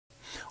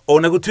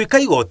Ona gũtuĩka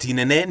igoti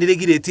nene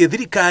nĩrĩgirĩtie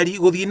thirikari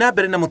gũthiĩ na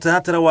mbere na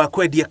mũtaratara wa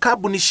kwendia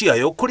kambuni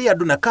ciayo kũrĩ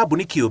andũ na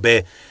kambuni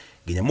kĩũmbe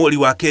nginya mweri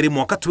wa kerĩ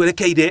mwaka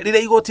twerekeire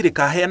rĩrĩa igoti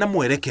rĩkaheana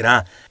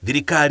mwerekera,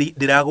 thirikari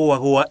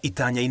ndĩragũagũa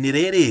itanya-inĩ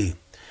rĩrĩ.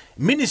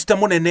 Minista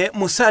mũnene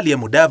Musalia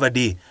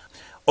Mudavadi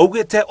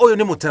augĩte ũyũ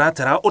nĩ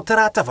mũtaratara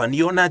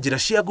ũtaratabanio na njĩra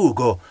cia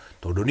ngungo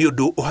tondũ nĩ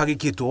ũndũ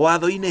ũhagĩkĩtwo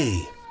watho-inĩ.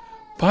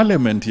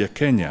 Parliament ya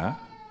Kenya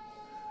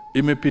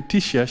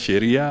imepitisha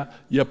sheria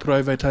ya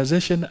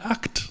Privatization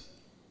Act.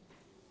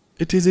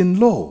 It is in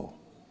law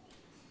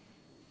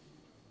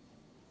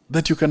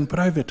that you can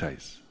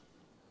privatize.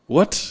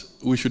 What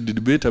we should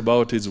debate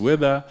about is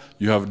whether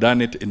you have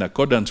done it in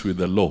accordance with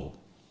the law.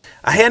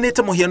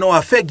 Aheanĩte mũhiano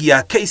wa bengi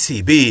ya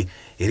KCB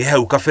ĩrĩa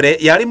hau kabere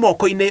yarĩ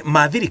moko-inĩ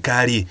ma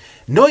thirikari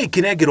no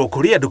ikinengerwo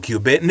kũrĩ andũ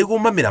kĩũmbe nĩguo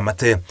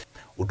mamĩramate,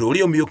 ũndũ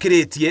ũrĩa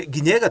ũmĩũkĩrĩtie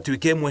nginya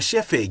ĩgatuĩka ĩmwe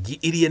cia bengi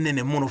iria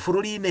nene mũno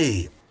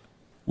bũrũri-inĩ.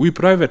 We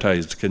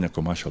privatized Kenya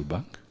Commercial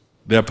Bank.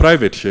 They are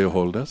private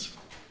shareholders.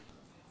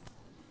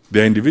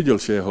 They are individual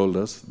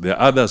shareholders. There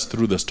are others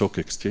through the stock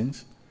exchange.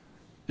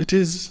 It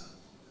is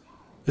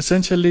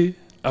essentially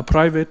a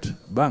private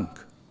bank.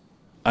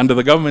 And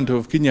the government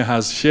of Kenya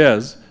has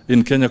shares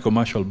in Kenya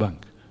Commercial Bank.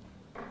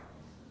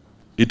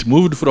 It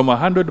moved from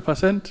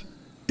 100%,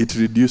 it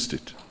reduced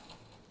it.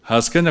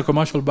 Has Kenya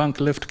Commercial Bank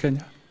left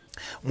Kenya?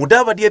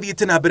 Mudavadi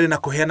athiĩte na mbere na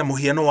kũheana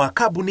mũhiano wa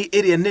kambuni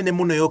ĩrĩa nene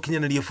mũno ya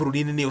ũkinyanĩria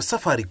bũrũri-inĩ nĩyo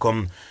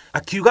Safaricom,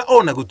 akiuga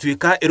ona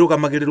gũtuĩka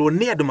ĩrũgamagĩrĩrwo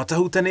nĩ andũ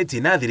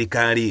matahutanĩtie na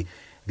thirikari,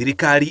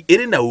 thirikari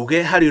ĩrĩ na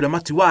uge harĩ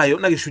ũramati wayo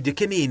na gĩcunjĩ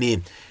kĩnini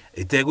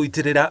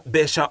ĩtegũitĩrĩra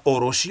mbeca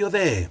oro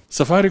ciothe.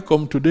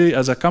 Safaricom today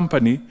as a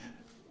company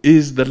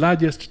is the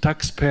largest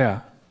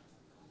taxpayer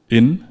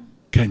in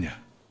Kenya.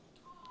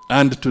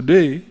 And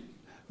today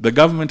the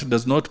government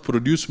does not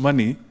produce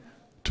money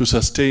to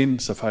sustain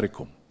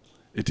Safaricom.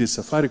 It is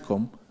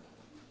Safaricom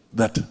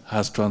that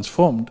has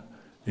transformed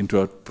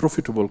into a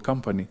profitable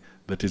company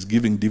that is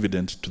giving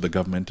dividends to the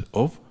government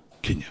of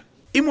Kenya.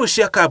 Imwe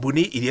cia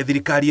kambuni iria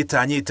thirikari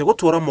ĩtanyĩte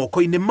gũtwara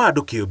moko-inĩ ma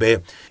andũ kĩũmbe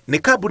nĩ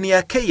kambuni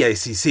ya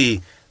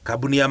KICC,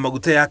 kambuni ya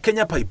maguta ya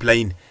Kenya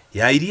Pipeline,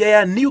 ya iria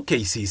ya New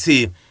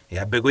KCC,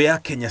 ya mbegũ ya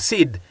Kenya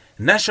Seed,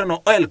 National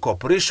Oil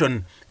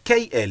Corporation,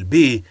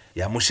 KLB,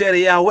 ya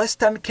mũcere ya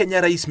Western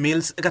Kenya Rice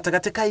Mills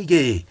gatagatĩ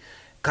kaingĩ.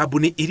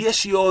 Kambuni iria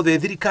ciothe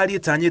thirikari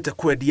ĩtanyĩte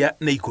kwendia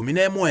na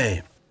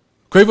 11.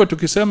 Kwa hivyo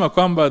tukisema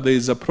kwamba there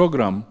is a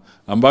program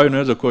ambayo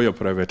inaweza kuwa ya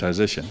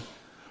privatization,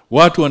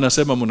 watu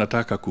wanasema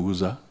mnataka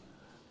kuuza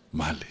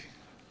mali.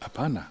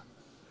 Hapana.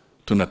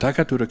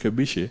 Tunataka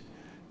turekebishe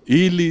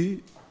ili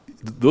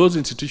those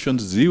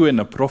institutions ziwe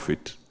na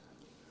profit,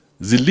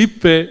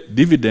 zilipe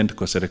dividend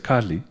kwa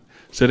serikali,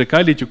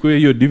 serikali ichukue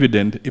hiyo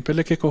dividend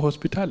ipeleke kwa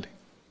hospitali.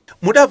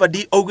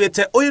 Mudavadi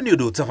augĩte ũyũ nĩ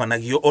ũndũ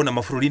ũtabanagio ona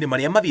mabũrũri-inĩ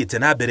marĩa mathiĩte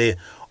na mbere,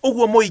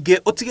 ũguo mũingĩ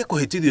ũtige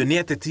kũhĩtithio nĩ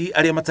ateti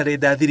arĩa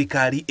matarenda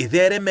thirikari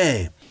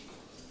ĩthereme.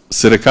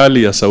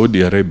 Serikali ya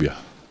Saudi Arabia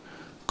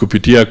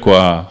kupitia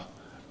kwa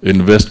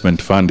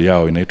investment fund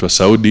yao inaitwa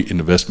Saudi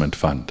Investment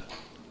Fund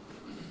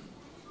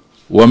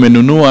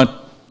wamenunua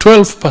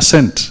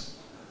 12%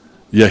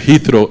 ya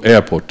Heathrow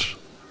Airport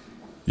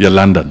ya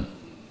London.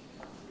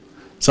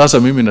 Sasa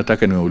mimi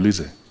nataka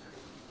niwaulize,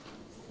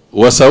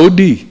 wa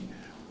Saudi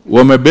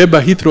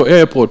wamebeba Heathrow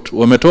Airport,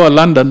 wametoa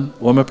London,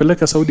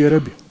 wamepeleka Saudi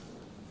Arabia.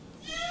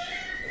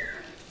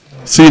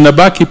 Si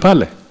inabaki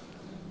pale.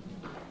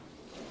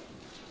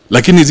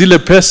 Lakini zile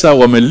pesa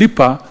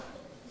wamelipa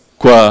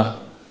kwa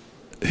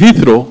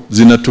Heathrow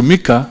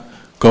zinatumika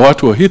kwa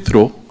watu wa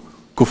Heathrow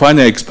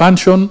kufanya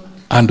expansion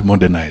and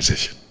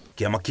modernization.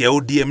 Kĩama kĩa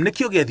ODM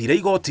nĩkĩo gĩathire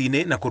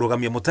igoti-inĩ na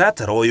kũrũgamia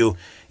mũtaratara ũyũ,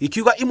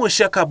 ikiuga imwe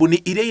cia kambuni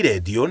iria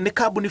irendio nĩ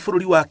kambuni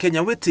bũrũri wa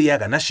Kenya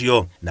wĩtĩaga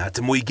nacio na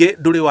atĩ mũingĩ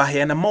ndũrĩ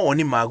waheana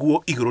mawoni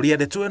maguo igũrũ rĩa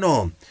ndeto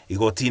ĩno.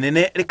 Igoti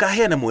inene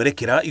rĩkaheana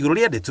mwerekera igũrũ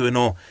rĩa ndeto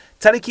ĩno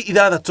tarĩki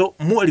 6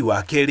 mweri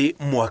wa kerĩ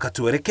mwaka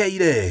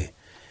twerekeire.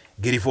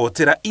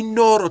 Ngĩribotera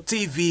Inooro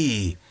TV,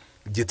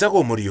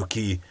 njĩtagwo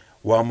Mũriũki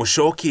wa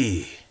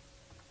Mũchoki.